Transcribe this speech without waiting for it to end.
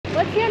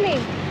What's your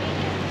name?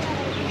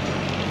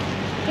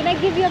 Can I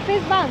give you a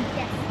fist bump?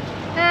 Yes.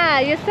 Ah,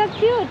 you're so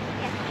cute.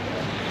 Yes.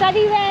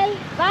 Study well.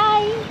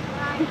 Bye.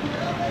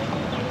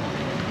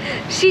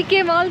 She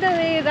came all the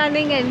way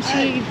running and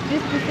she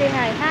just to say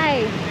hi. Hi.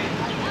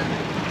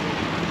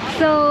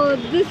 So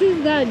this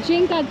is the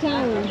Jinka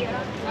town.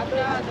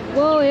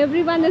 Whoa,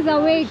 everyone is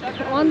awake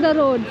on the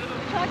road.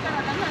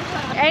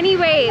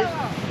 Anyways,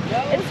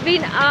 it's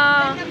been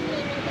a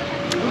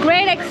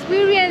great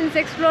experience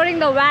exploring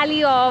the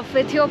valley of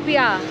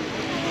Ethiopia,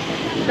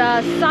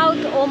 the South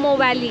Omo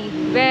Valley,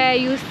 where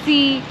you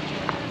see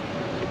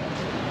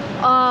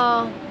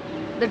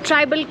the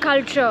tribal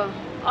culture,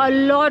 a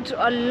lot,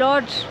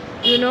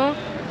 you know,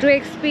 to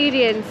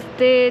experience.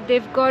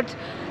 They've got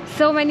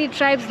so many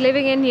tribes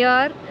living in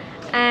here,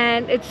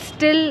 and it's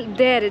still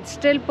there, it's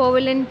still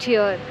prevalent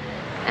here,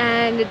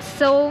 and it's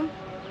so.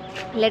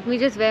 Let me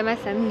just wear my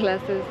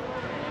sunglasses.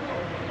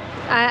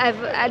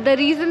 The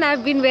reason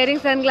I've been wearing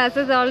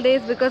sunglasses all day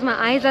is because my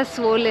eyes are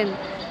swollen,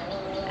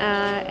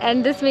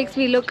 and this makes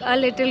me look a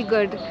little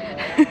good.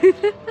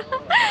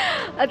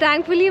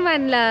 Thankfully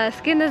my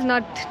skin is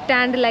not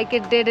tanned like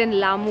it did in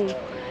Lamu.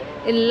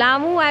 In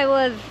Lamu I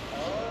was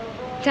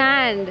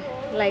tanned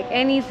like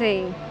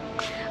anything.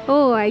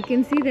 Oh, I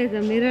can see there's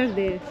a mirror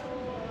there.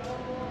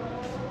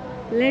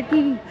 Let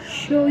me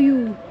show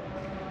you.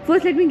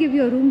 First let me give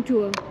you a room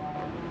tour.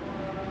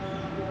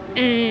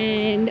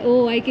 And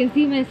oh, I can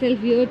see myself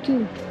here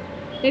too.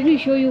 Let me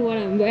show you what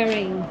I'm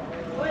wearing.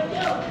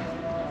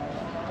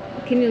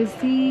 Can you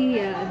see?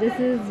 Yeah, this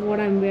is what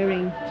I'm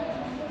wearing.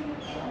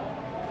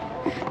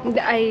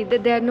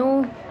 There are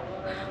no,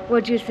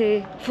 what you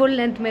say, full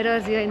length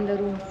mirrors here in the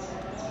room.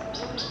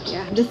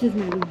 Yeah, this is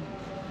my room.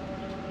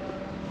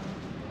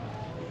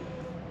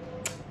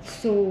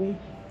 So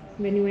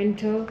when you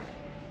enter,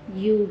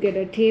 you get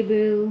a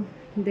table.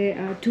 There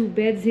are 2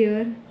 beds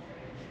here.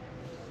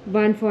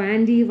 One for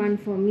Andy, one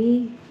for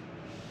me.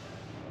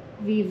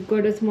 We've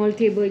got a small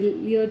table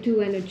here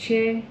too and a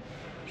chair.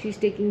 She's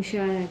taking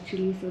shower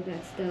actually, so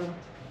that's the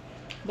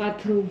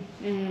bathroom.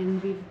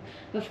 And we've,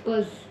 of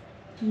course,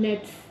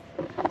 nets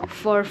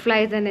for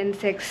flies and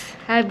insects.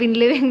 I've been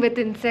living with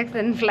insects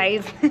and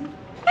flies.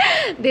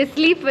 They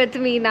sleep with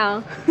me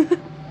now.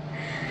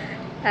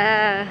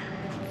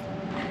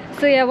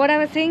 So yeah, what I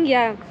was saying,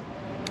 yeah,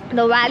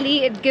 the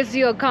valley, it gives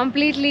you a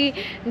completely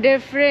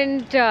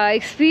different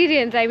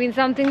experience. I mean,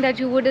 something that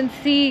you wouldn't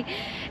see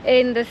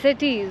in the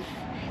cities.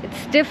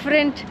 It's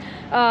different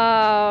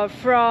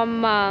from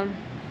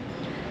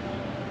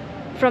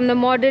the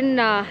modern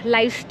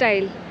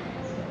lifestyle,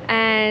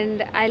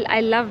 and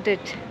I loved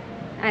it.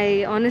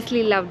 I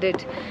honestly loved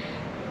it.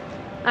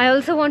 I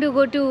also want to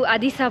go to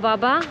Addis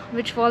Ababa,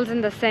 which falls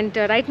in the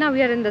center. Right now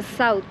we are in the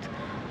south,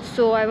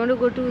 so I want to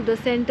go to the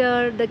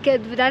center.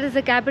 That is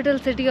the capital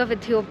city of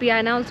Ethiopia,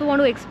 and I also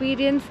want to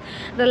experience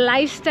the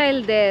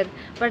lifestyle there.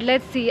 But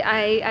let's see,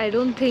 I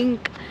don't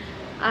think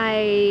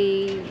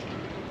I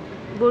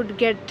would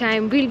get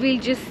time. We'll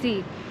just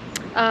see.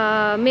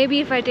 Maybe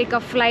if I take a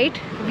flight.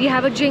 We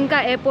have a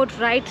Jinka airport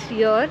right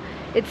here.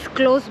 It's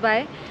close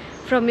by.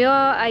 From here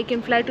I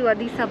can fly to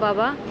Addis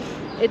Ababa.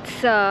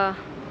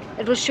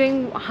 It was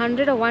showing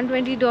 $100 or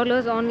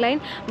 $120 online,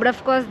 but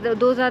of course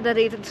those are the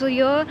rates. So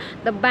here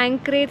the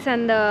bank rates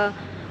and the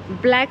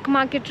black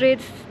market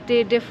rates,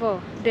 they differ.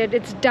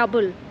 It's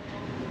double.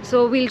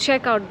 So we'll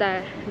check out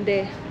that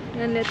day,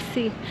 and let's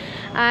see.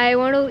 I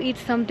want to eat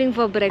something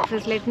for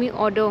breakfast. Let me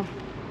order.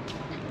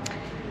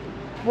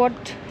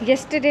 What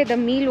yesterday the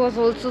meal was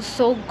also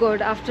so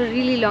good after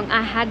really long.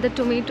 I had the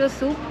tomato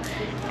soup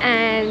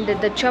and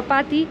the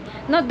chapati,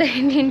 not the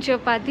Indian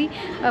chapati,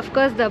 of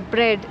course the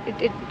bread.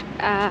 It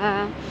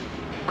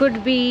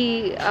could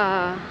be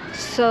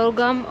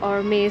sorghum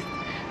or maize,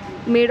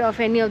 made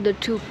of any of the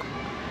two,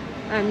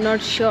 I'm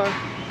not sure.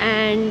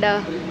 And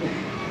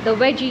the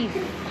veggies,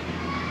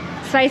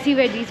 spicy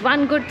veggies.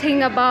 One good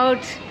thing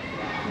about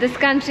this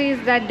country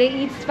is that they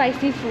eat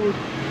spicy food,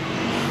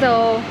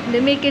 so they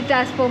make it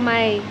as per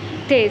my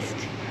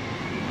taste.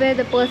 Where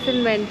the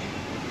person went,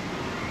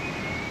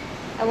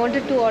 I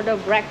wanted to order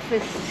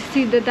breakfast.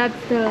 See,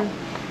 that's the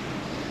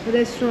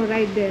restaurant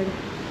right there.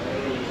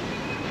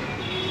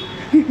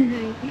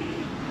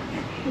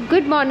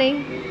 Good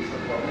morning.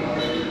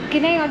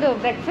 Can I order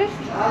breakfast?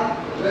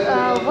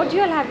 What do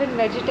you all have in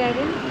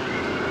vegetarian?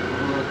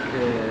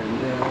 Okay,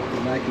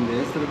 like in the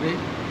yesterday?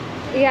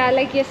 Yeah,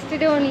 like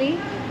yesterday only.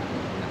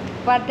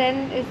 But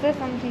then, is there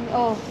something?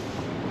 Oh,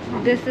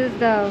 this is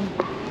the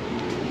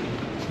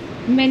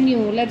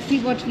menu. Let's see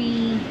what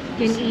we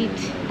can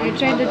eat. I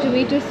tried the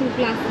tomato soup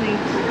last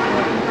night.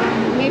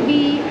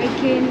 Maybe I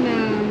can.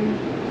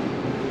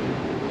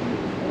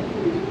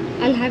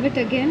 I'll have it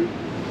again.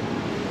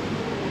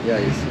 Yeah,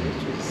 yes.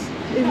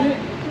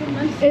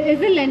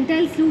 Is it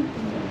lentil soup?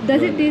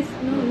 Does it taste?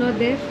 No, not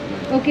there.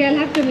 Okay, I'll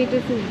have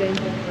tomato soup then,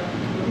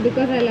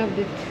 because I loved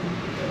it.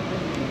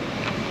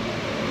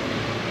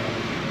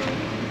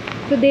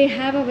 So they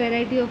have a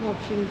variety of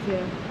options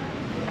here.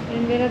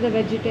 And where are the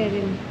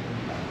vegetarian?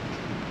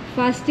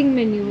 Fasting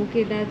menu.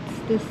 Okay, that's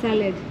the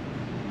salad.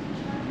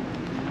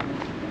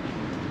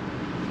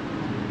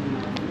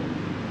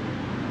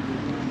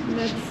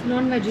 that's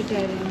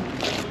non-vegetarian.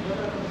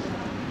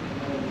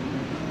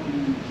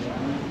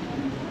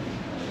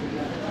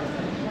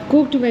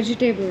 Cooked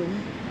vegetable.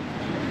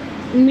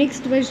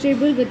 Mixed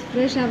vegetable with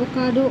fresh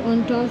avocado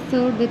on top,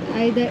 served with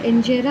either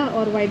injera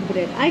or white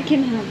bread. I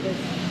can have this.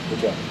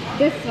 Which one?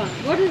 This one.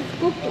 What is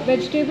cooked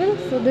vegetable?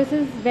 So this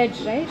is veg,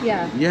 right?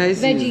 Yeah. Yeah,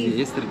 it's Veggies.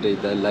 yesterday,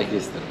 like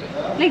yesterday.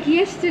 Like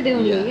yesterday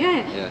only, Yeah,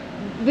 yeah. yeah.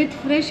 With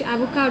fresh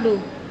avocado.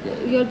 Yeah.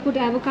 You'll put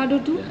avocado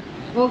too?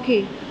 Yeah.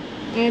 Okay.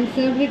 And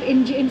serve it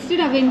instead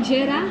of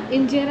injera.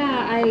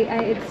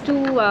 It's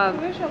too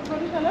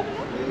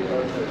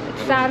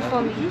sour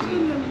for me.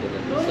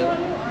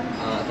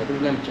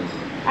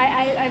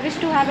 I wish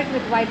to have it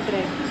with white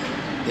bread.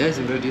 Yes,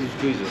 bread is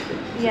too easy.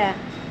 Yeah.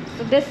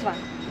 So this one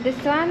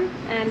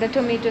and the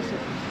tomato soup.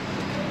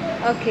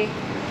 Okay.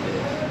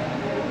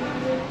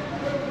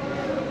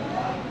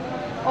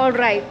 All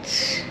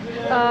right.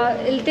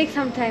 It'll take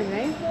some time,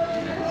 right?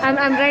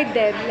 I'm right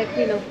there. Let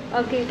me know.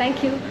 Okay.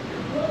 Thank you.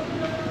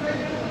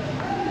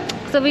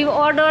 So we've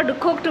ordered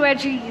cooked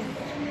veggies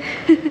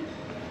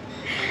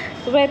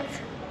with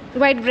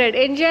white bread.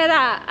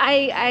 Injera,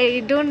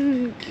 I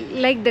don't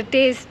like the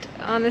taste,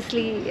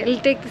 honestly.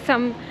 It'll take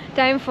some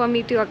time for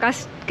me to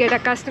get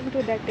accustomed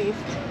to that taste.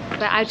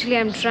 But actually,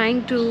 I'm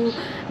trying to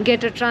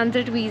get a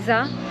transit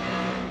visa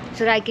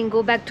so that I can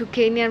go back to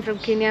Kenya, and from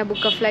Kenya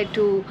book a flight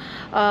to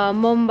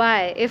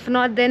Mumbai. If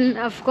not, then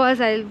of course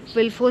I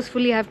will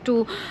forcefully have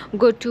to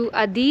go to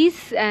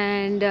Addis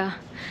and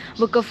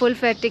book a full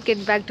fare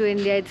ticket back to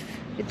India.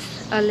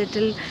 It's a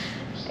little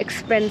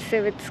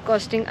expensive. It's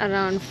costing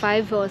around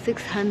 $500 or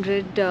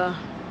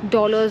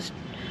 $600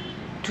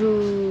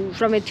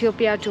 from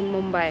Ethiopia to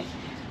Mumbai.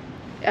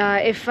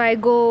 If I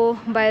go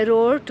by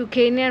road to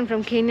Kenya and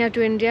from Kenya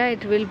to India,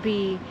 it will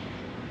be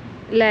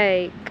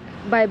like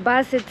by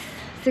bus it's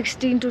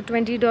 $16 to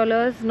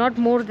 $20, not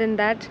more than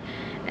that,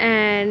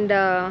 and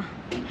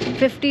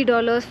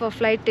 $50 for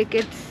flight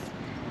tickets.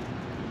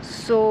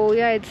 So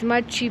yeah, it's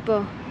much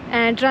cheaper.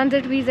 And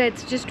transit visa,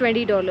 it's just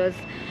 $20.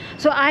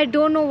 So I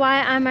don't know why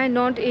am I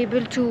not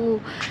able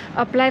to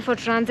apply for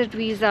transit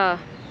visa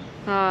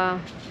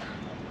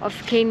of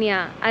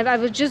Kenya. I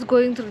was just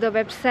going through the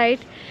website,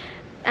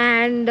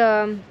 and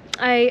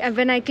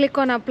when I click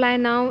on apply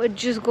now, it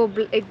just go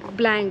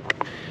blank.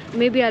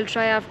 Maybe I'll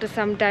try after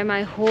some time.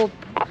 I hope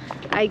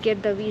I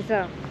get the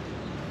visa.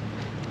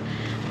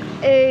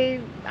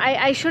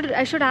 I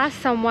should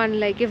ask someone,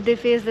 like, if they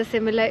face the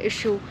similar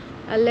issue.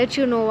 I'll let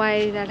you know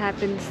why that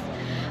happens.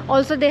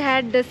 Also, they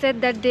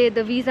said that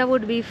the visa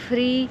would be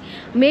free.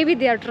 Maybe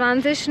they are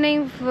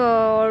transitioning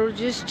or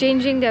just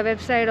changing their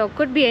website, or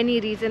could be any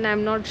reason.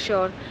 I'm not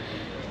sure.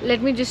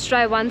 Let me just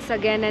try once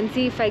again and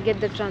see if I get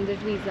the transit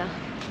visa.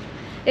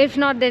 If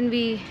not, then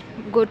we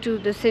go to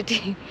the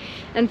city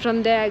and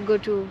from there I go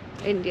to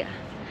India.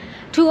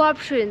 Two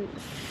options.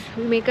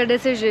 We make a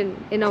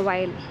decision in a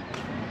while.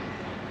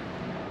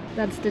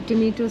 That's the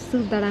tomato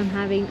soup that I'm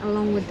having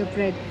along with the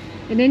bread.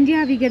 In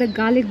India, we get a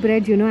garlic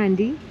bread, you know,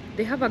 Andy.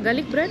 They have a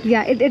garlic bread?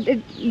 Yeah,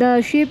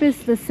 the shape is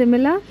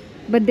similar,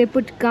 but they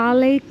put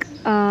garlic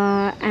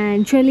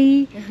and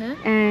chili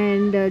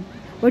and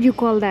what do you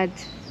call that?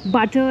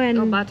 Butter,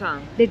 and butter.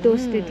 They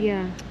toast it,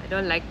 yeah. I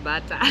don't like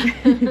butter.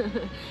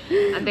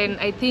 And then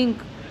I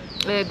think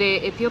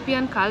the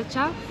Ethiopian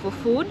culture for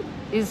food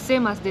is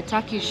same as the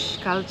Turkish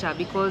culture,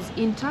 because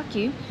in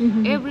Turkey,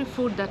 every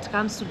food that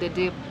comes to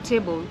the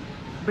table,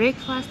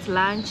 breakfast,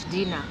 lunch,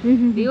 dinner,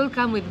 they all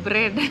come with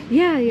bread.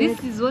 Yeah,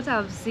 yes. This is what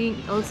I'm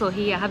seeing also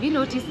here. Have you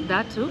noticed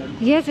that too?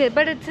 Yes,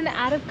 but it's in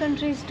Arab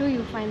countries too,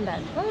 you find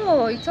that.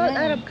 Oh, it's all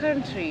Arab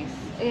countries.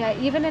 Yeah,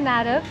 even in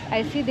Arab,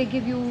 I see they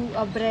give you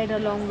a bread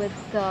along with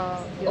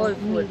your all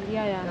food.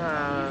 Yeah,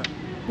 yeah.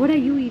 What are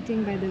you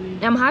eating, by the way?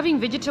 I'm having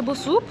vegetable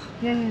soup.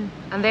 Yeah, yeah.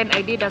 And then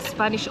I did a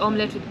Spanish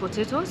omelette with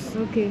potatoes.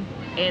 Okay.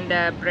 And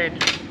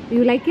bread.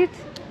 You like it?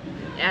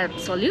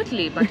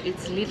 Absolutely, but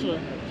it's little.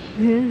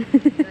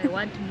 I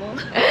want more.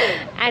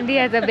 Andy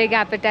has a big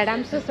appetite.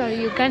 I'm so sorry.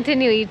 You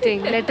continue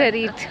eating. Let her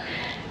eat.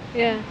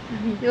 Yeah.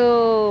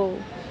 Oh.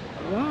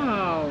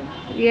 Wow.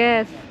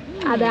 Yes.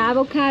 The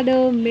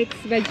avocado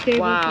mixed vegetable.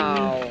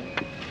 Wow.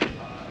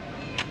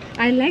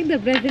 I like the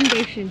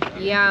presentation.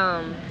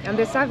 Yeah. And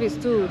the service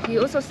too. He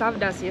also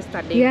served us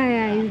yesterday. Yeah,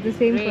 yeah. He's the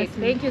same Great.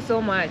 person. Thank you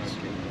so much.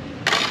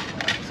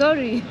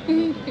 Sorry.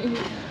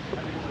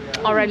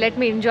 Alright, let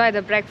me enjoy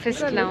the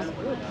breakfast now.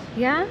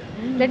 Yeah?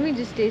 Let me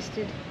just taste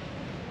it.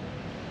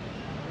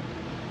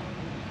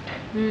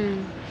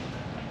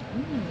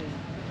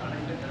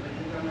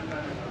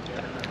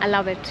 I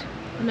love it.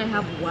 Can I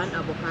have one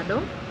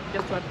avocado?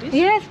 Just what this?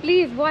 Yes,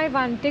 please. Boy,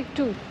 one. Take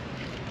two.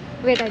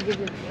 Wait, I give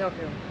you.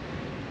 Okay.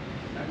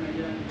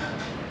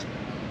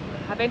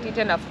 Haven't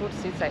eaten a fruit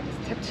since I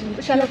stepped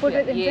in. Shall I put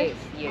it inside? Yes,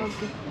 yes.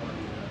 Okay.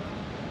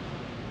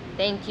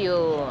 Thank you.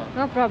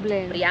 No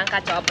problem.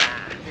 Priyanka Chopra.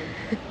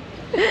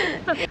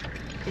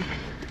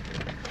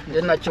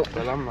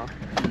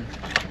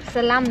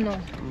 Salam no.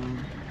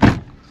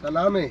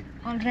 Salami.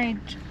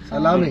 Alright.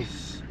 Salami.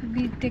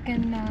 we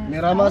taken.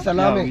 Mirama Yeah,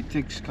 salami. we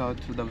take scout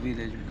to the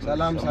village because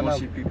Salam, the salam.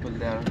 Mursi people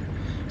there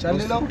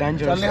Challi lo, most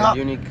dangerous challi and ha.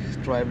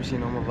 unique tribes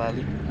in Omo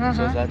Valley. Uh-huh.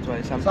 So that's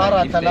why Sara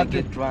sometimes if they talati.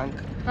 get drunk,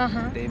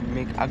 Uh-huh. they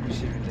make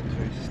aggressive in the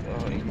tourists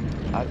or in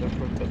other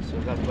hotels. So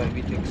that's why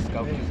we take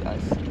scout with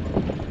us.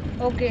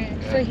 Okay,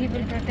 so he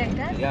will protect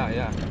us.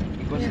 Yeah.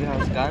 Because he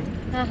has gun.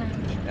 Uh-huh.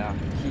 Yeah,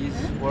 he's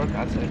work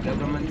as a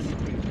government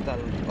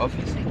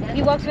office.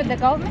 He works with the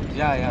government.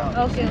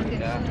 Yeah. Okay.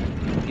 Yeah.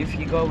 If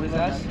he go with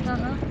us,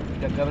 Uh-huh.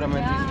 the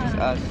government is with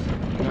us.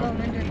 You know?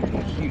 Government is with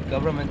us.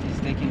 Government is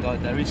taking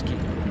out the risky.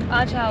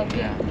 Acha, okay.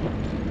 Yeah.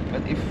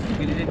 But if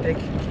we didn't take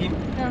him,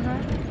 Uh-huh.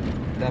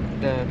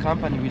 the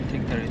company will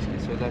take the risk.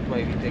 So that's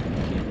why we take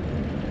him.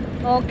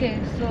 Okay,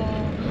 so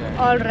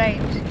Yeah. all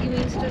right. He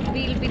means to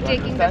we'll be You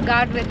taking the understand?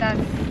 guard with us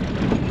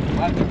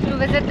to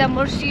visit the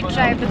Mursi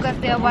tribe because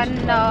they are one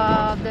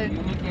of the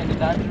Unique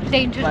and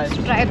dangerous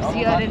tribes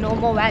here in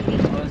Omo Valley.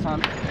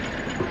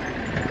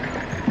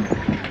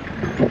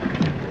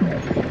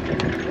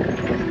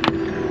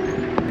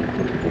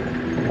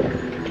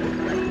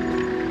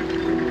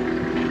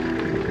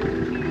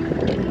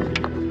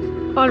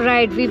 All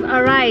right, we've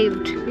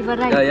arrived.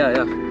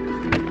 Yeah.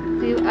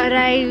 We've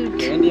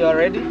arrived And you are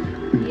ready?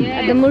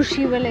 at the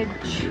Mursi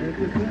village.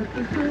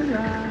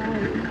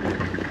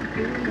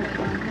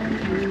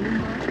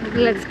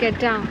 Let's get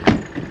down.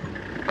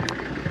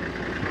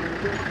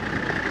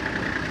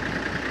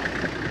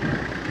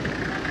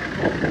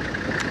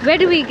 Where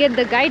do we get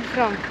the guide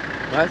from?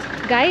 What?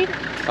 Guide?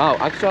 Oh,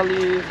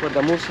 actually, for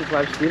the Mursi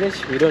Tribe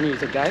village, we don't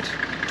use a guide.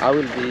 I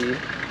will be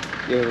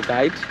your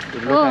guide,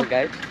 your local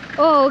guide.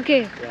 Oh,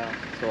 okay. Yeah.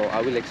 So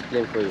I will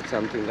explain for you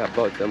something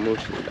about the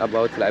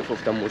about life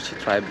of the Mursi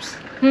tribes.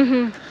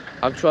 Mm-hmm.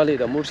 Actually,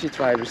 the Mursi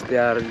tribes, they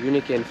are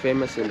unique and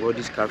famous in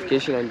body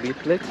scarification and bead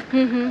plate.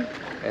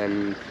 Mm-hmm.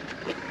 And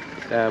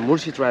the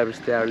Mursi tribes,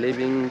 they are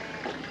living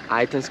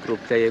items group.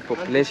 Their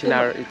population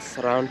are it's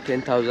around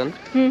 10,000.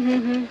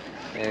 Mm-hmm.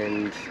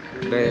 And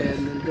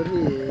the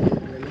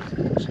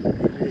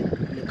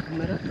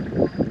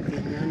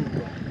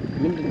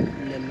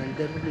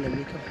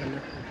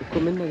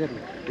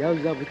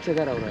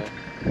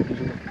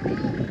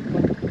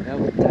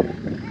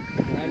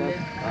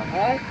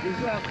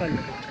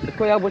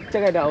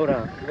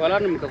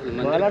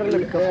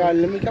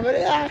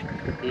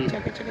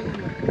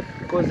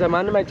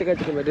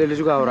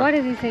What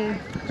is he saying?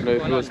 no,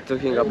 he was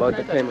talking about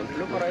the payment.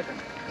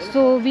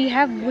 So we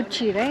have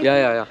Bucci, right?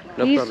 Yeah.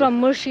 No He's problem.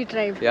 from Mursi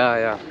tribe.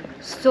 Yeah.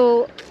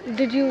 So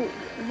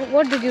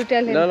what did you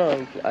tell him?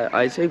 No.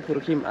 I say for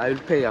him, I will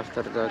pay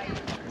after the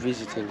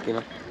visiting, you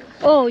know.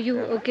 Oh, you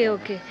Yeah.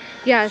 okay.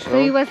 Yeah. So So-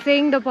 you were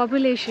saying the In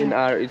population.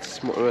 our,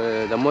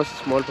 the most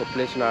small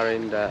population are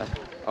in the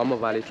Omo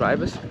Valley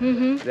tribes.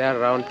 Mm-hmm. They are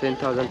around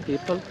 10,000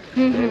 people.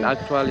 Mhm. And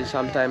actually,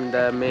 sometimes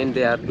the men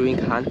they are doing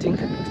hunting,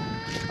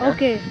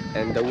 Okay.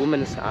 and the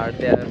women are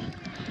there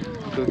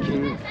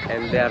cooking,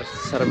 and they are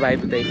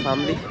survive their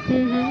family.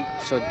 Mm-hmm.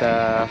 So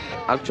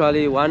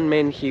actually one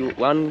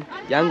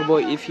young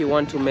boy, if he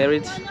want to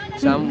marry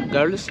some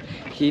girls,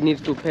 he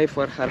needs to pay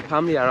for her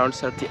family around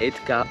 38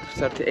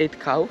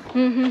 cow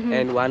Mm-hmm.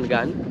 and one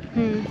gun.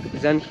 Mm-hmm.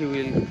 Then he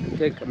will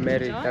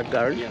marry the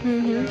girl,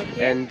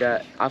 Mm-hmm. and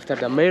after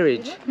the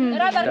marriage,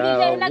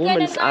 the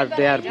women are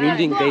there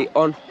building their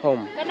own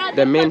home.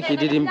 The man he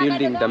didn't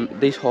building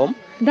this home.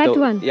 That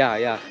one?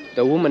 Yeah.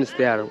 The women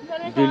they are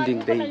building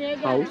their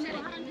house.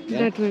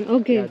 That one.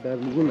 Okay. Yeah, the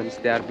women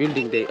they are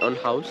building their own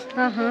house.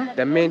 Uh-huh.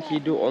 The man he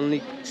do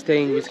only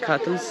staying with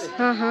cattle,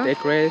 Uh-huh.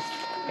 take rest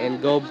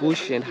and go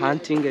bush and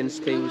hunting and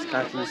stay with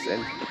cattle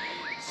and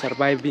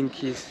surviving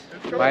his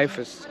wife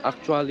is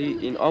actually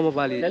in Omo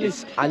Valley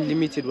is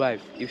unlimited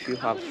wife if you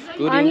have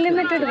good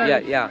Unlimited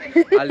wife? Yeah,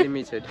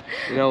 unlimited.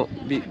 You know,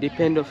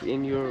 depend of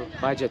in your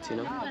budget, you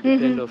know.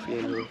 Depend of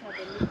in your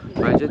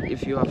budget.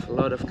 If you have a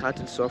lot of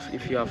cattle, so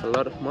if you have a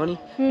lot of money,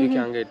 you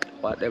can get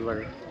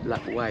whatever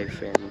like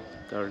wife and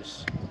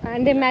girls.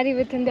 And they marry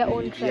within their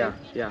own tribe.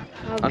 Yeah.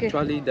 Okay.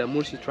 Actually, the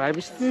Mursi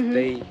tribes,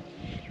 they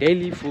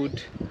daily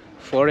food,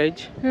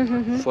 forage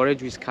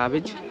with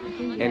cabbage,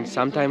 and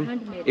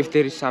sometimes if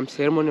there is some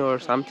ceremony or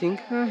something,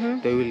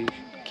 they will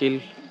kill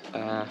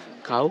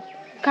cow.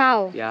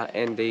 Cow. Yeah,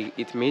 and they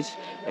eat meat,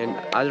 and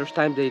other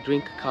time they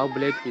drink cow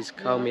blood with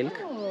cow milk.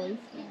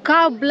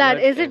 Cow blood.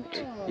 Is it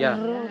Yeah.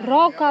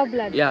 raw cow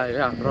blood?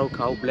 Yeah, raw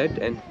cow blood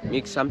and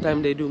mix.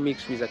 Sometimes they do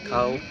mix with a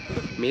cow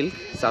milk.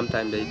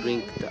 Sometimes they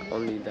drink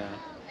only the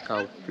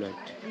cow blood.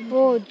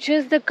 Oh,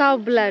 just the cow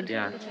blood.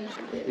 Yeah.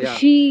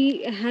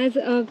 She has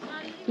a,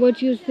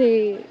 what you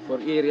say, For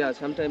area,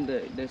 sometimes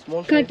the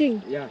small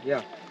Cutting. size-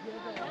 Yeah.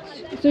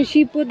 so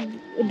she put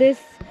this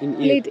In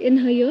plate in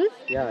her ears?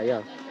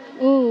 Yeah.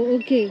 Oh,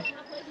 okay.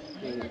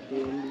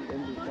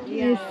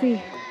 I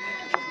see.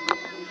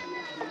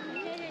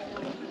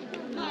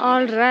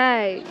 All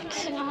right.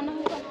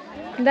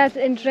 That's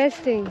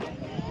interesting.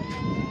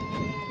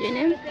 Your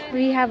name?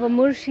 We have a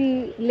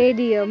Mursi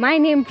lady here. My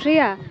name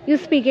Priya. You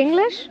speak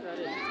English?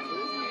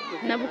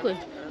 Nabuko.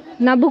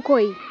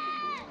 Nabukoi.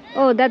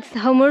 Oh, that's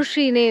her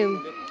Mursi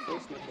name.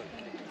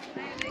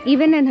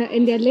 Even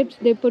in their lips,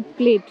 they put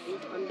plates.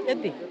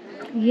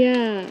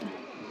 Yeah.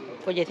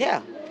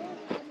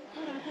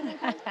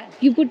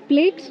 You put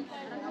plates?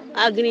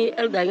 Agni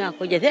eldanga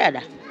ko jete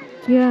ada.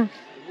 Yeah.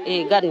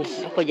 Gani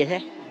ko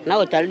jete. Na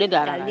hotel de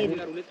dara.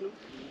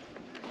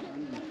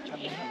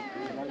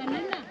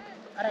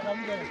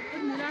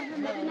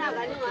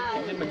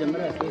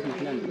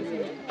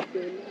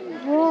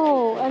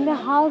 Whoa, and the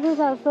houses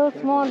are so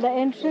small. The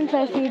entrance,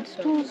 I see it's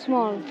too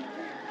small.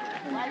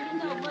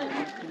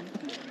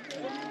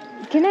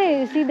 Can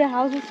I see the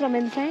houses from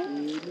inside?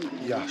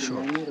 Yeah,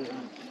 sure.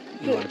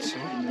 You want to see?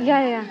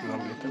 Yeah, yeah. You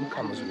want to look at them?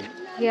 Come with me.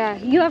 Yeah,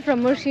 you are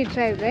from Mursi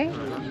Tribe, right?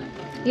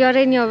 You're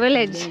in your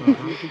village.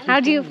 How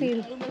do you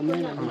feel?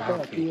 I'm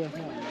happy.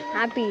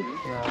 Happy?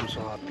 Yeah, I'm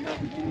so happy.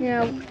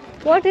 Yeah.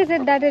 What is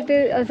it that it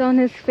is on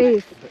his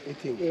face?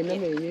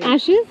 Eating.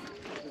 Ashes?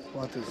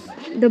 What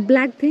is? The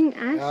black thing,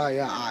 ash?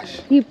 Yeah,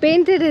 ash. He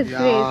painted his Yeah.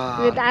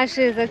 face with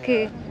ashes,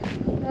 okay.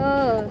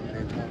 Oh.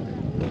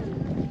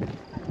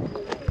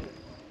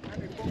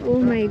 Oh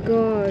my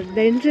god,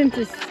 the entrance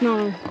is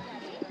small.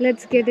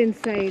 Let's get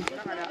inside.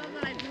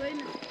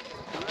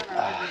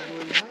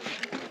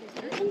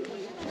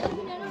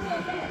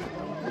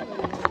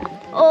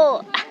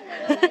 Oh!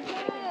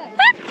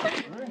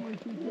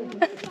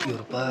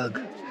 Your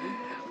bag.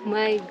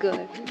 My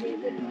god.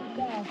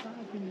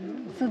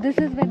 So this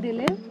is where they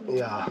live?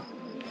 Yeah.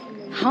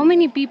 How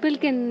many people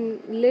can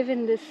live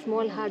in this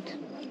small hut?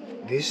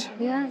 This?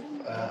 Yeah,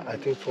 I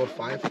think 4 or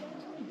 5.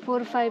 4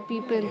 or 5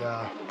 people.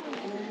 Yeah.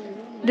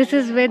 This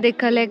is where they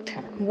collect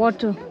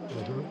water.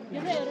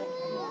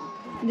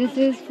 This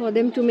is for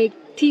them to make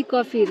tea,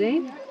 coffee,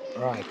 right?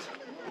 Right.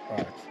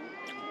 Right.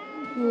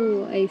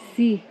 Oh, I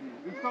see.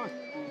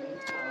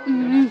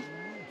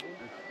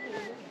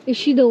 Is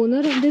she the owner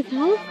of this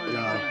house?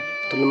 Yeah.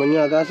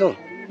 Tulmanya gaso?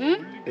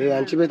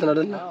 Anchi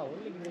betan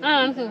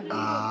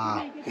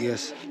Ah,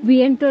 yes.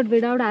 We entered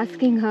without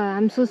asking her.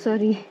 I'm so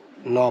sorry.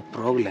 No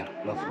problem.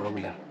 No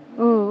problem.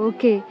 Oh,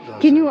 okay.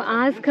 Can you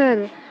ask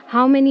her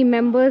how many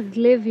members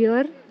live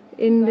here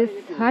in this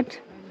hut?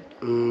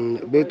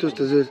 Betus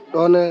tazir.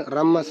 One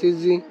Ramma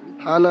Sizi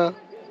Hana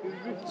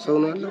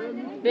Sonalo.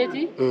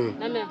 Beti?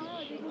 Name.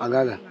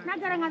 Agada.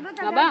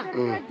 Baba?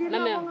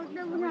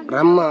 Name.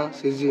 Ramma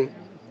Sizi.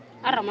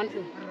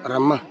 Aramansu.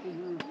 Ramma.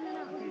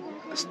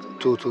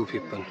 Two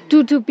people.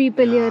 Two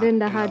people here in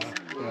the hut.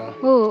 Yeah.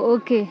 Oh,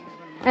 okay.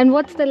 And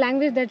what's the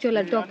language that you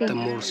are talking? The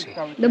Mursi.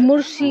 The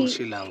Mursi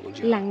Mursi language.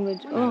 Yeah.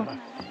 language. Oh,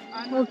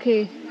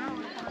 okay.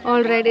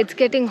 All right. It's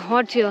getting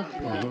hot here.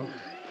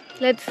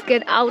 Let's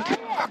get out.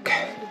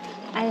 Okay.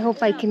 I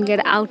hope I can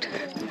get out.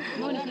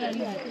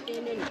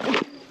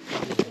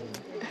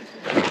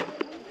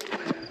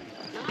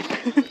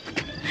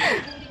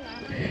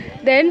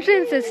 The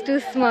entrance is too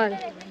small.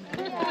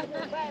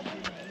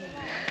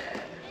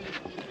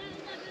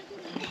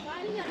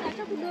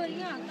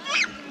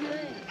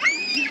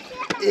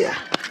 Yeah.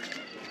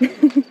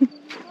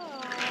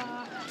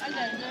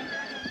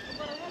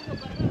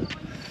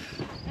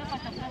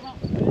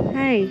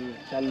 Hi.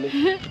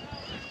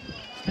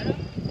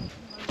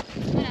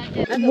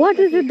 What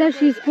is it that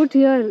she's put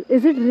here?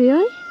 Is it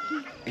real?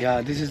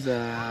 Yeah, this is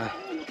the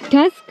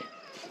Tusk?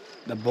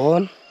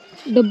 bone.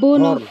 The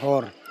bone of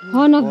horn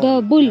of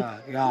the bull.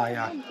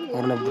 Yeah.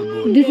 Horn of the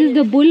bull. This is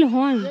the bull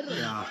horn.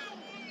 Yeah.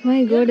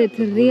 My god, it's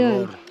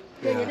real.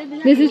 Yeah.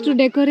 This is to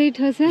decorate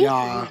herself?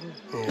 Yeah.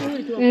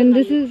 And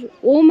this is,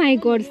 oh my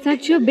god,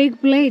 such a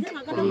big plate.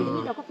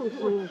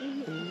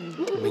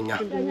 Minya.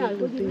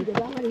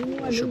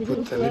 Should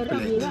put the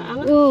plate.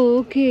 Oh,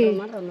 okay.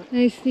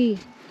 I see.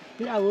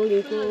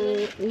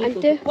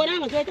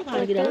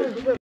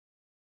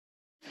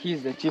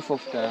 He's the chief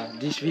of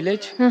this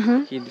village.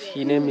 Uh-huh. His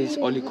name is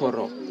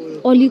Olikoro.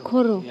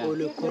 Olikoro.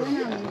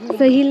 Yeah.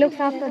 So he looks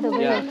after the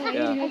village.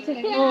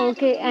 Yeah. Oh,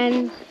 okay.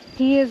 And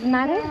he is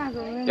married?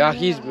 Yeah,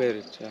 he's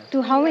married. Yeah.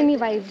 To how many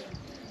wives?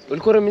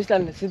 Olikoro means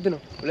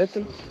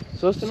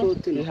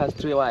he has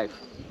 3 wives.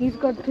 He's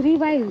got 3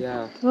 wives?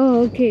 Yeah.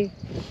 Oh, okay.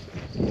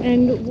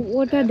 And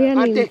what are their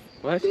names?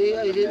 What?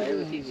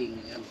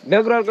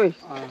 Negro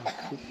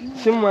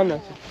Simwana.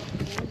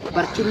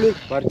 Barchulu.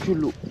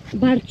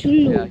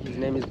 Barchulu. Yeah, his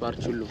name is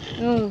Barchulu.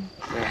 Oh.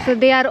 So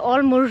they are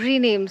all Mursi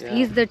names. Yeah.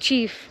 He's the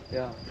chief.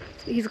 Yeah.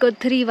 He's got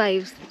 3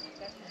 wives.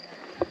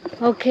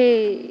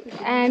 Okay.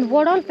 And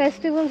what all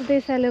festivals they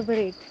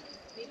celebrate?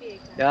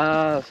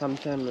 Yeah,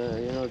 sometimes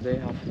they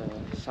have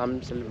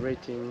some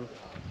celebrating.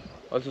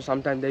 Also,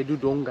 sometimes they do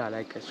Donga,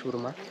 like a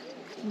Sharma.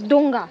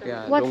 Donga.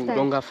 Yeah, What's that?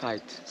 Donga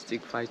fight,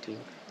 stick fighting.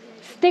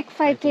 Stick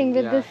fighting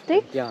with yeah. the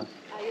stick? Yeah.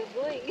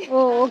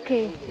 Oh,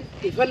 okay.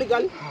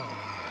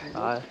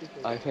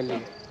 I fell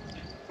in.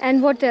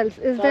 And what else?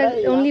 Is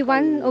there only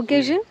one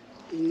occasion?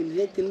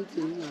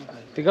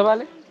 Tiga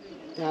bale?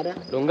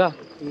 Donga?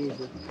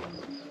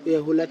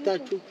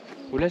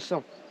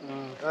 Hulesam.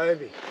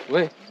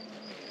 Wait.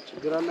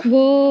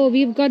 Whoa,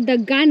 we've got the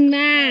gun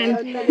man.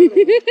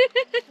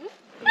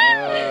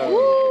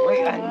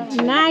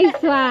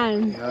 Nice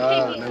one.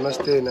 Yeah,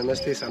 namaste,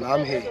 namaste,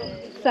 salam hai.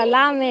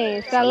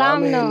 Salame, salam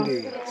no. Hindi,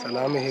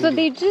 salam hai So Hindi.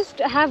 they just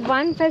have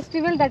one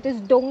festival, that is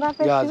Donga Yeah,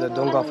 festival? the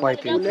Donga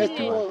fighting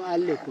festival.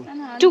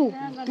 Two.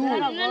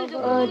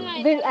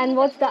 And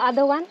what's the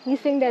other one? He's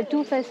saying there are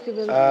two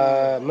festivals.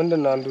 Manda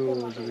nandu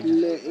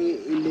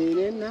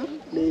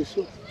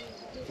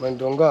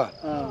Mandonga.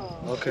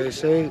 Okay,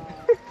 say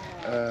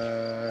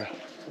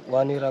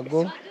 1 year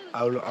ago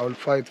I will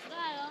fight.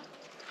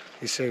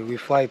 He say we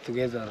fight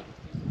together.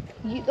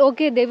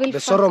 Okay, they will The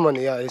fight.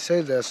 ceremony, yeah, he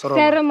says the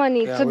ceremony.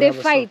 Ceremony. Yeah, So we they have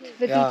a fight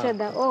with yeah. each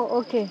other. Oh,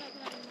 okay.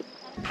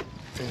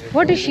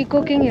 What is she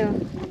cooking here?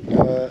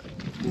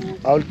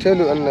 I'll tell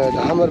you, and the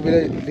hammer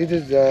village, this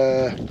is the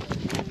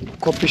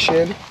coffee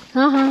shell,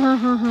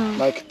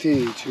 like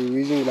tea. It's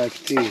using like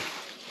tea.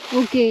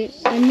 Okay,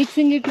 I'm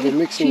mixing it The with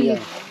mixing, chili.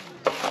 yeah.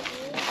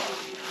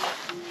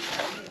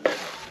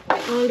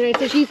 Alright,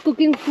 so she's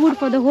cooking food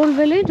for the whole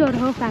village or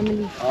her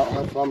family?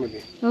 Our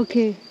family.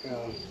 Okay.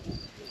 Yeah.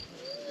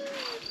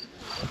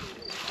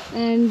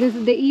 And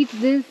they eat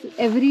this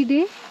every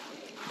day?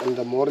 In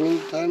the morning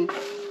time,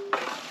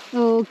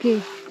 Oh, okay.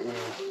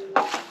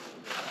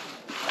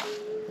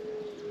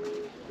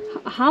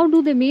 How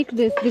do they make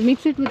this? They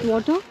mix it with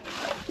water?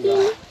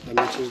 yeah, the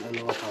mixes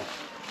and water.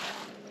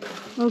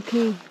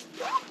 Okay.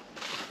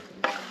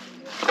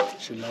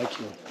 She like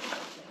you.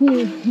 Who?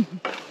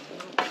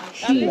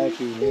 She like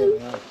you here,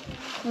 yeah.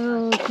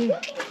 Oh, okay.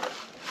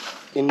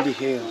 In the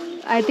hair.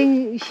 I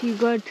think she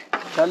got...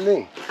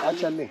 Charlie,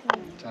 Charlie.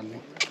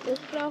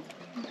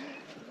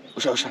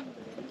 Usha.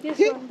 Yes,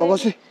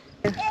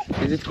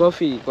 Is it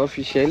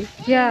coffee shell?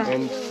 Yeah.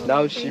 And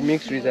now she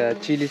mixed with a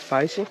chili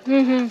spicy.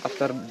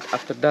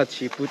 After that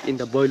she put in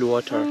the boiled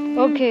water.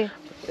 Okay.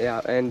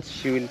 Yeah, and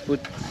she will put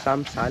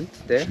some salt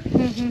there.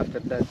 After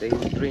that they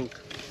will drink.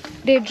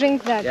 They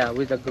drink that Yeah,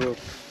 with a group.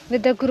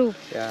 with the group.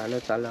 Yeah,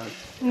 not alone.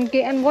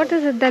 Okay, and what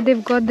is it that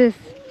they've got this?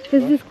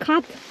 Is this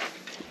khat?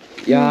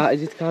 Yeah,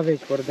 is it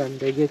cabbage for them?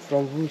 They get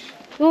from bush.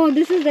 Oh,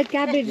 this is the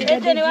cabbage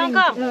that they drink.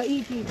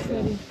 Eat,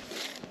 sorry.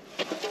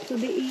 So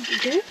they eat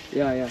this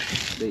Yeah,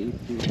 they eat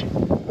it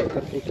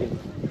after cooking.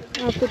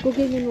 after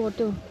cooking in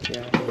water.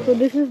 Yeah, So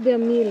this is their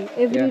meal,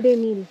 everyday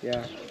meal.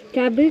 yeah.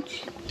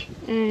 Cabbage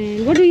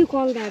and what do you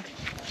call that?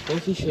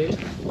 Coffee shell.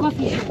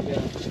 Coffee shell.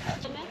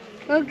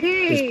 Yeah.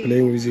 Okay.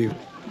 playing with you.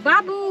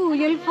 Babu,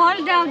 you'll fall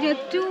down.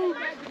 You're too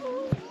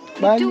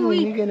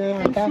weak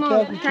and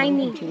small,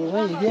 tiny.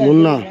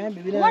 Munna,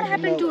 What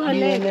happened to her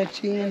leg?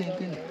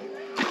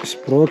 it's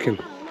broken.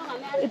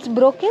 It's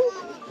broken?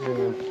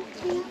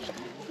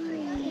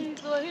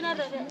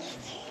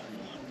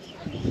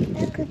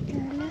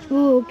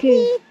 Oh, okay.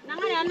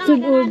 So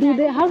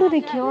how do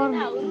they cure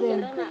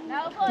them?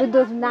 With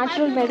those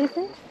natural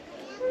medicines?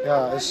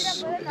 Yeah,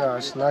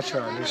 it's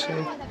natural. You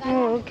see,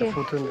 Oh, okay.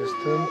 put in the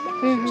stem,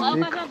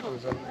 stick.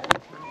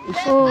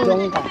 Oh,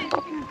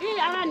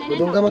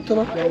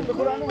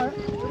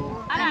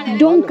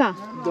 Donga.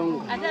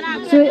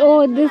 So,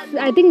 this,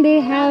 I think they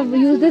have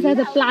used this as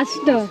a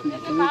plaster.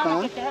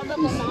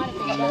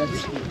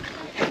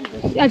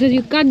 So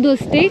you cut those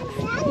sticks,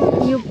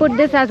 you put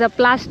this as a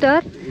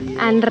plaster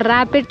and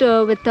wrap it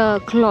with a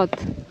cloth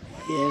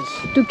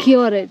to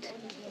cure it.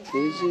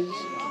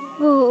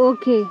 Oh,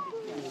 okay.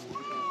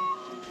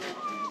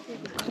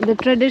 The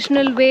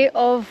traditional way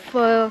of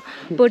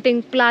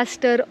putting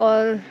plaster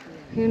or,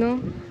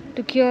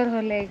 to cure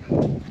her leg.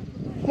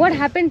 What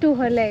happened to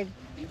her leg?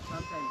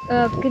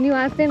 Can you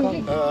ask them,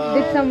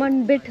 did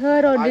someone bit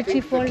her or did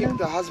she fall down?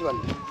 The husband.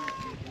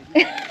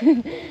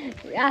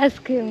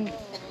 Ask him.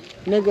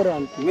 Yeah,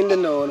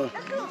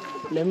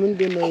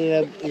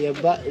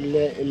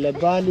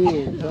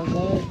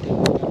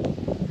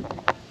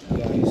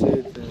 he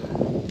said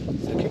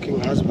the kicking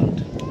husband.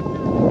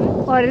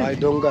 Or By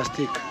Donga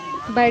stick.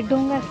 by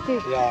Donga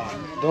stick. Yeah,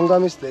 Donga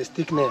means the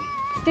stick name.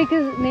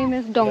 Stick's name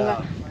is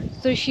Donga.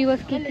 So she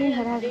was kicking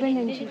her husband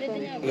and she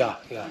fell. Yeah.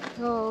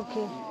 Oh,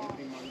 okay.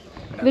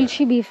 Will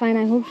she be fine?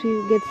 I hope she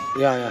gets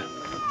Yeah.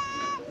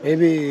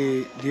 Maybe,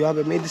 do you have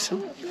a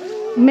medicine?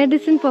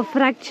 medicine for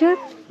fracture.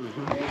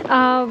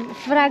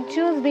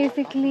 Fractures,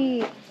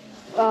 basically,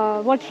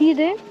 what he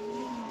did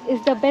is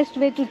the best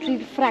way to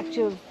treat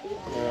fractures.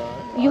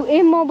 You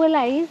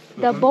immobilize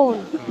the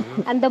bone,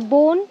 and the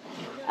bone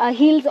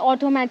heals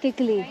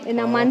automatically in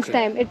a month's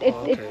time. If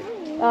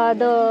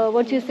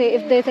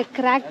there's a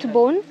cracked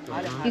bone,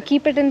 you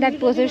keep it in that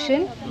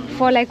position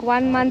for like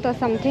 1 month or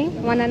something,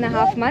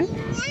 1.5 months,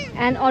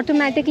 and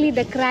automatically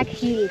the crack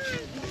heals.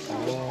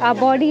 Our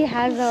body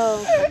has a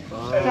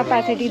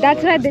capacity.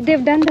 That's why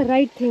they've done the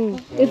right thing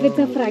if it's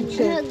a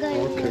fracture.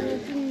 Okay.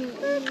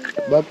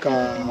 በቃ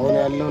አሁን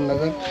ያለውን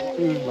ነገር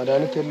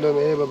መድኃኒት የለውም።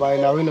 ይሄ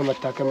በባህላዊ ነው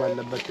መታከም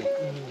አለበት።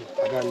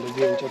 ታዲያ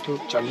እንደዚህ እንጨቱ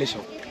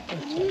ጨልሰው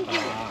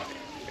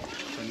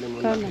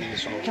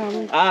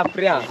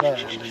Priya.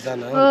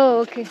 Oh,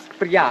 okay.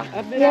 Priya.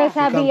 Yes,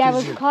 Abhi, I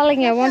was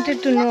calling. I wanted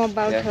to know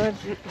about her,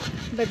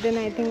 but then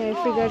I think I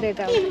figured it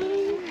out.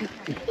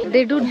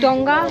 They do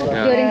Donga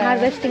during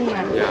harvesting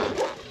month.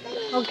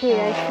 Okay,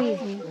 I see.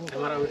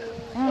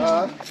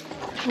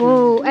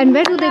 Oh, and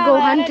where do they go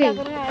hunting?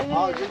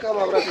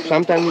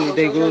 Sometimes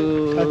they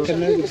go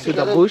to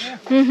the bush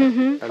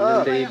and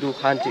then they do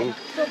hunting.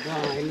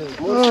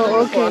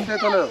 Oh,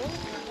 okay.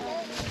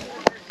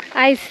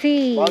 I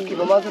see.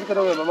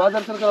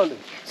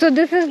 So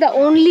this is the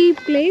only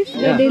place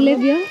where they live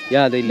here?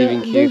 Yeah, they live in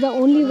This here. is the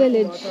only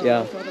village.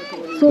 Yeah,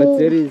 So but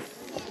there is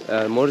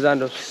more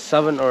than of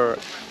 7 or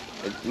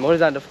more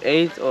than of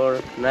 8 or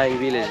 9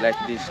 villages like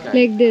this kind.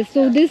 like this.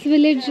 So this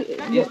village,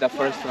 This is the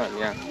first one,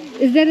 yeah.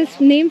 is there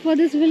a name for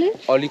this village?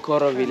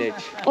 Olikoro village.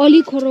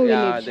 Olikoro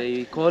Yeah, village.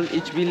 they call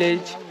each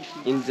village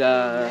in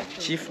the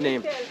chief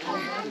name.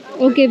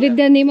 Okay, with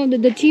the name of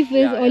the chief is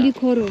Yeah, yeah.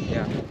 Olikoro.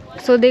 Yeah.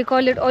 So they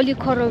call it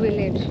Olikoro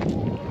village.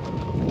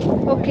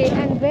 Okay,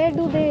 and where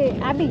do they,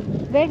 Abby,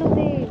 where do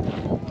they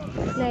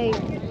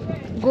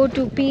like go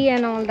to pee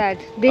and all that?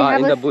 They have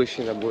in a the bush,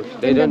 in the bush.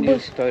 They in the don't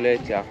bush. use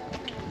toilet, yeah.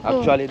 Oh.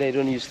 Actually, they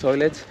don't use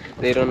toilets.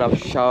 They don't have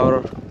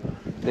shower.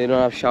 They don't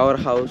have shower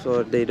house,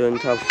 or they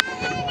don't have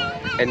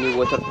any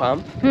water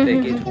pump. They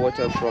get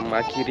water from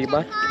Maki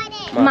River.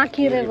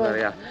 Maki River.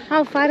 Yeah.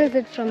 How far is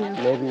it from here?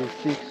 Maybe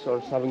 6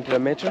 or 7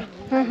 kilometers.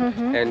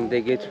 And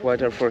they get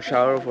water for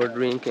shower, for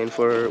drink, and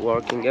for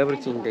working.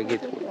 Everything they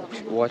get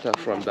water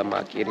from the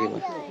Maki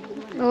River.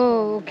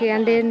 Oh, okay,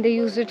 and then they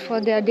use it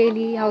for their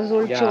daily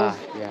household chores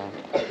Yeah.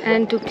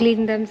 and to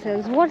clean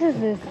themselves. What is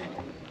this?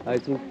 I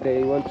think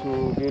they want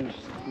to build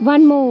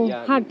One more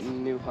hut.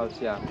 new house.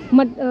 Yeah.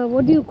 But,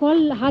 what do you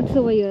call huts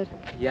over here?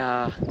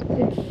 Yeah.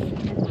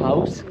 It's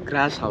House,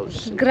 grass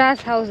house.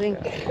 grass housing.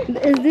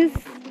 Is this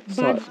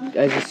bad?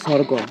 As a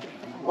sorghum.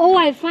 Oh,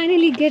 I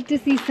finally get to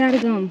see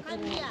sargam.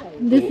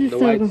 This is The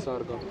white sargam.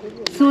 sorghum.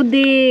 So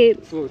they,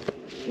 Food.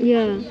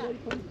 yeah.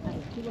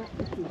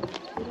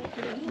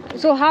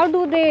 So how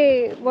do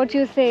they, what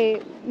you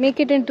say, make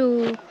it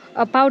into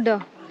a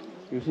powder?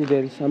 You see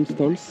there is some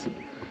stones.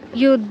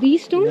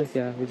 These stones?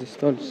 Yeah, with the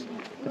stones.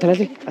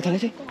 Atalate.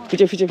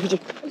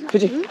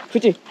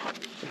 Fiche.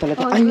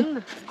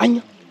 Atalate.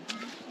 Anya.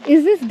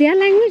 Is this their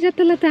language?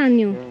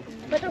 Atalatanyo.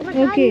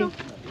 Okay.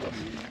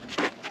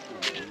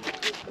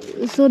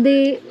 So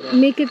they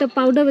make it a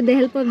powder with the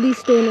help of these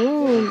stones.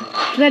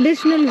 Oh,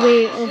 traditional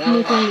way of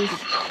making this.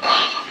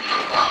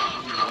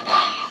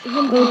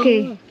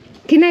 Okay.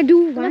 Can I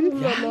do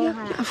one?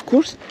 Of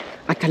course.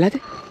 Atalate.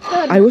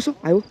 I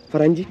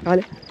Faranji.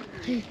 Ale.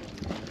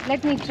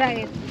 Let me try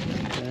it.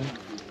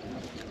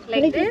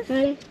 Like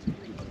this?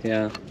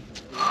 Yeah.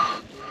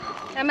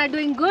 Am I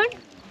doing good?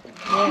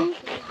 Yes.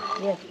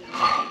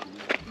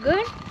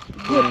 Good?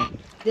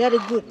 Very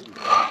good.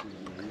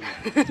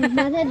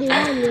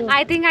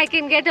 I think I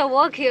can get a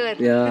work here.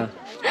 Yeah.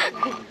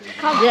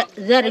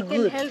 Very I can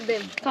good. help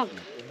them.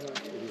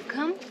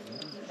 Come.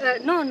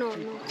 No.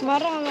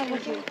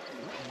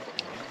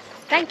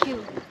 Thank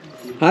you.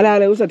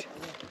 Ale, usad.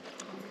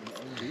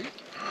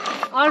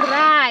 All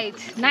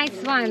right.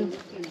 Nice one.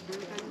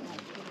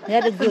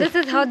 Very So good. this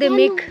is how they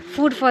make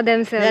food for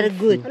themselves. Very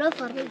good.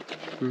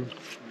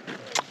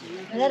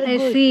 I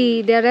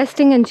see. They're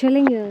resting and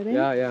chilling here,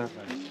 right? Yeah.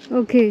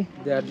 Okay.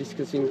 They are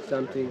discussing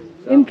something.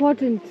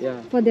 Important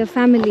Yeah. for their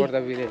family, For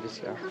the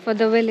villages, yeah. for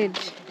the village.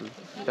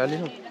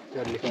 Charlie.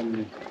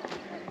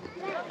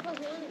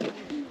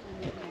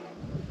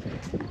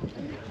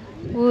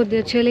 Oh,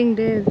 they're chilling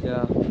there.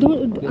 Yeah.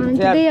 Aren't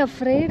They are- they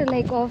afraid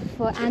like of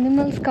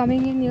animals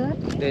coming in here?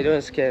 They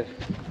don't scare.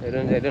 They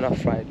don't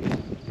afraid.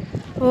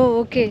 Oh,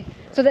 okay.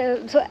 So,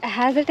 so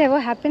has it ever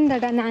happened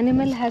that an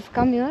animal has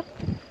come here?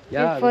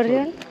 Yeah. For because-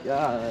 real?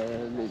 Yeah.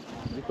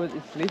 Because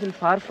it's little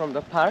far from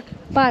the park.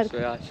 Park.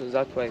 So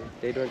that's why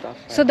they don't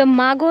afraid. So the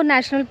Mago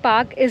National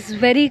Park is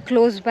very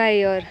close by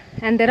here,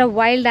 and there are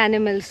wild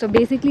animals. So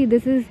basically,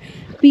 this is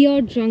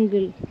pure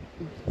jungle.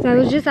 So I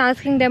was just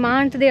asking them,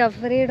 aren't they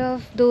afraid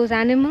of those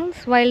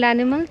animals, wild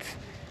animals?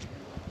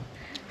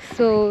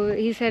 So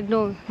he said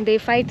no, they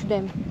fight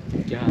them.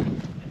 Yeah.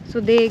 So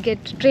they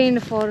get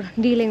trained for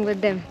dealing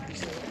with them.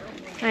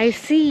 I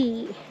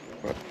see.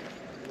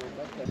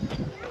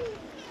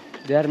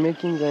 They are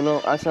making,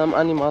 some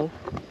animal.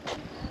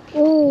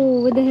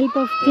 Oh, with the help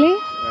of clay?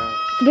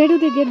 Yeah. Where do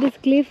they get this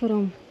clay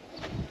from?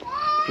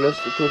 Close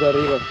to the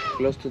river.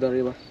 Close to the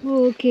river.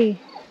 Oh, okay.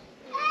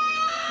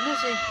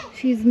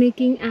 She's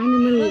making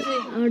animal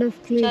out of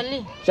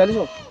clay. Charlie,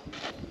 so.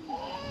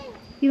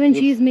 Even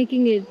she's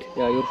making it.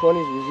 Yeah, your phone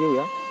is with you,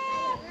 yeah?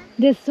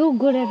 They're so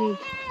good at it.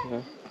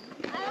 Yeah.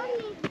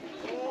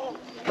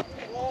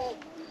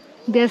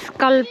 They're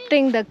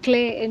sculpting the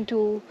clay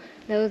into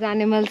those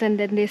animals and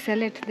then they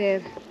sell it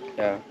there.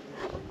 Yeah.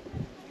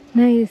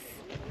 Nice.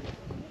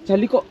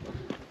 Charlie, ko.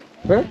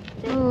 Huh?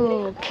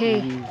 Oh,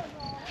 okay.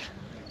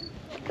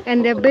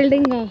 And they're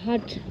building a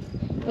hut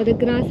or the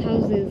grass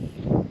houses.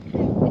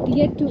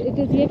 It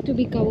is yet to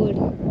be covered.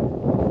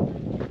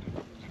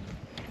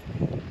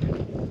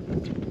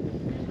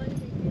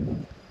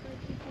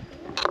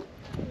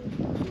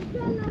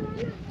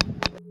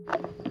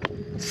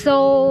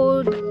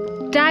 So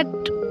that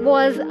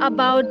was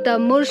about the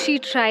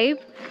Mursi tribe,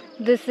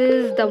 This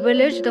is the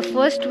village, the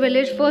first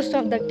village, first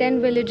of the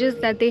 10 villages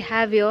that they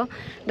have here.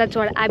 That's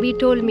what Abby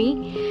told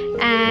me.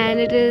 And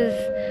it is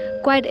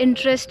quite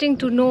interesting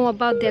to know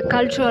about their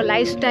culture,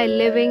 lifestyle,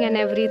 living and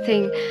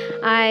everything.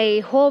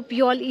 I hope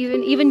you all,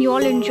 even you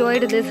all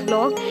enjoyed this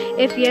vlog.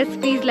 If yes,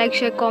 please like,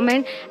 share,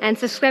 comment and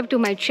subscribe to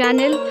my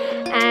channel.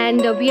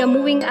 And we are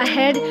moving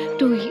ahead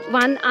to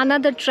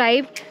another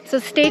tribe. So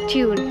stay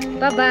tuned.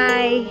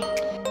 Bye-bye.